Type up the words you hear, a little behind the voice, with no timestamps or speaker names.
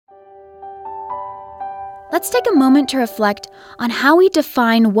let's take a moment to reflect on how we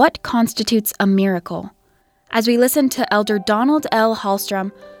define what constitutes a miracle, as we listen to Elder Donald L.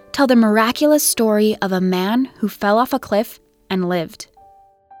 Hallstrom tell the miraculous story of a man who fell off a cliff and lived.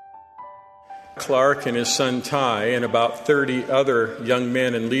 Clark and his son Ty and about 30 other young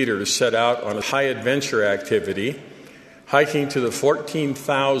men and leaders set out on a high-adventure activity, hiking to the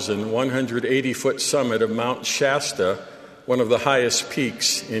 14,180-foot summit of Mount Shasta, one of the highest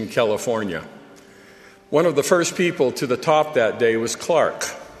peaks in California. One of the first people to the top that day was Clark.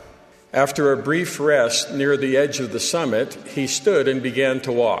 After a brief rest near the edge of the summit, he stood and began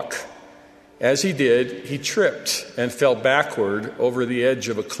to walk. As he did, he tripped and fell backward over the edge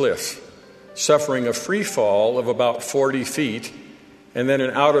of a cliff, suffering a free fall of about 40 feet and then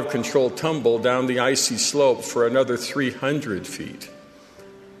an out-of-control tumble down the icy slope for another 300 feet.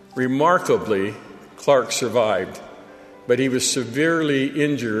 Remarkably, Clark survived, but he was severely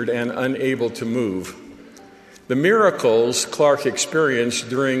injured and unable to move. The miracles Clark experienced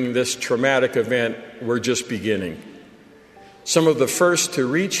during this traumatic event were just beginning. Some of the first to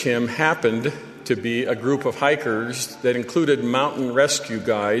reach him happened to be a group of hikers that included mountain rescue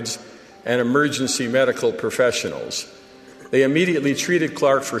guides and emergency medical professionals. They immediately treated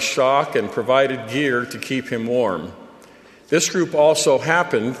Clark for shock and provided gear to keep him warm. This group also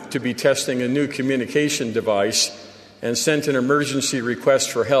happened to be testing a new communication device and sent an emergency request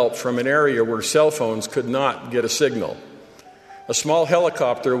for help from an area where cell phones could not get a signal. A small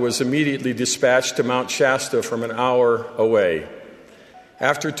helicopter was immediately dispatched to Mount Shasta from an hour away.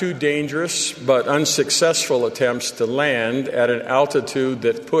 After 2 dangerous but unsuccessful attempts to land at an altitude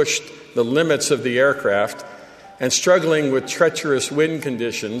that pushed the limits of the aircraft and struggling with treacherous wind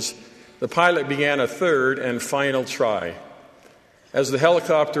conditions, the pilot began a third and final try. As the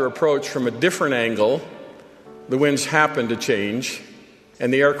helicopter approached from a different angle, the winds happened to change,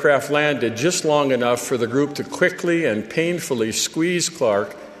 and the aircraft landed just long enough for the group to quickly and painfully squeeze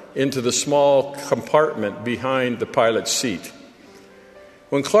Clark into the small compartment behind the pilot's seat.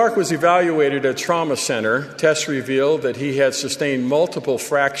 When Clark was evaluated at trauma center, tests revealed that he had sustained multiple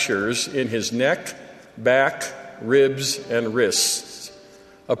fractures in his neck, back, ribs, and wrists,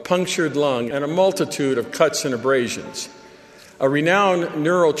 a punctured lung, and a multitude of cuts and abrasions. A renowned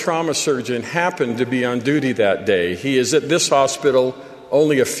neurotrauma surgeon happened to be on duty that day. He is at this hospital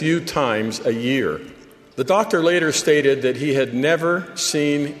only a few times a year. The doctor later stated that he had never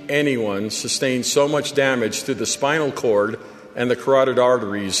seen anyone sustain so much damage to the spinal cord and the carotid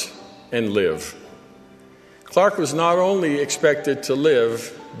arteries and live. Clark was not only expected to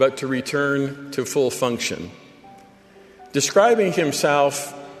live, but to return to full function. Describing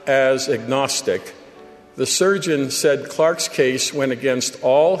himself as agnostic, the surgeon said Clark's case went against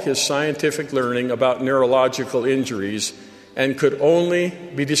all his scientific learning about neurological injuries and could only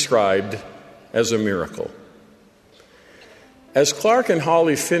be described as a miracle. As Clark and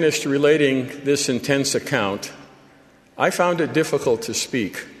Holly finished relating this intense account, I found it difficult to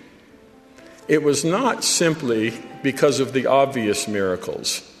speak. It was not simply because of the obvious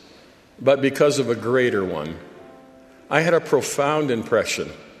miracles, but because of a greater one. I had a profound impression,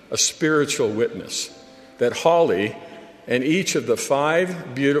 a spiritual witness, that Holly and each of the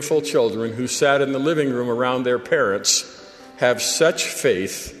 5 beautiful children who sat in the living room around their parents have such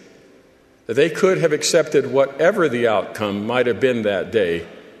faith that they could have accepted whatever the outcome might have been that day,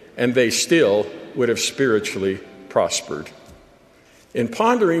 and they still would have spiritually prospered. In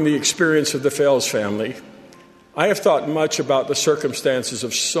pondering the experience of the Fels family, I have thought much about the circumstances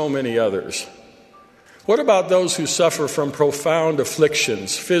of so many others. What about those who suffer from profound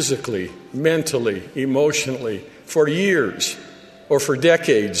afflictions, physically, mentally, emotionally, for years, or for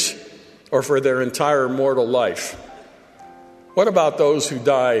decades, or for their entire mortal life? What about those who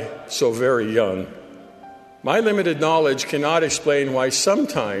die so very young? My limited knowledge cannot explain why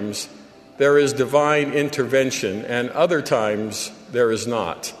sometimes there is divine intervention and other times there is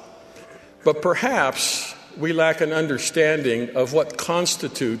not. But perhaps we lack an understanding of what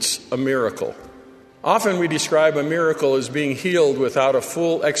constitutes a miracle. Often we describe a miracle as being healed without a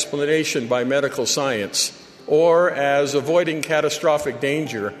full explanation by medical science, or as avoiding catastrophic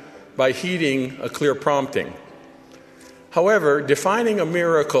danger by heeding a clear prompting. However, defining a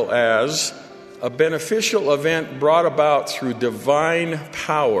miracle as a beneficial event brought about through divine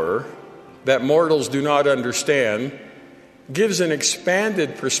power that mortals do not understand gives an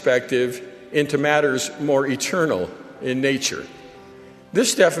expanded perspective into matters more eternal in nature.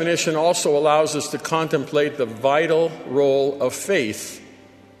 This definition also allows us to contemplate the vital role of faith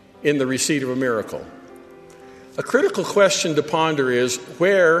in the receipt of a miracle. A critical question to ponder is,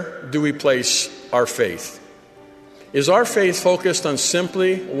 where do we place our faith? Is our faith focused on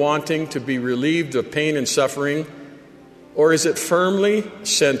simply wanting to be relieved of pain and suffering, or is it firmly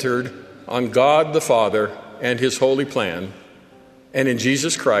centered on God the Father and His holy plan, and in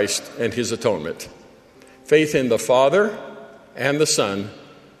Jesus Christ and His atonement? Faith in the Father and the Son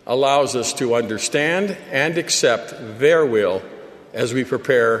allows us to understand and accept their will as we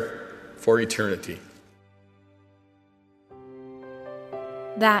prepare for eternity.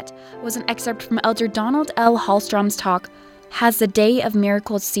 That was an excerpt from Elder Donald L. Hallstrom's talk, Has the Day of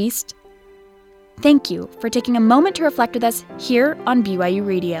Miracles Ceased? Thank you for taking a moment to reflect with us here on BYU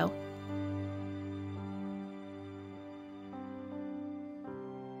Radio.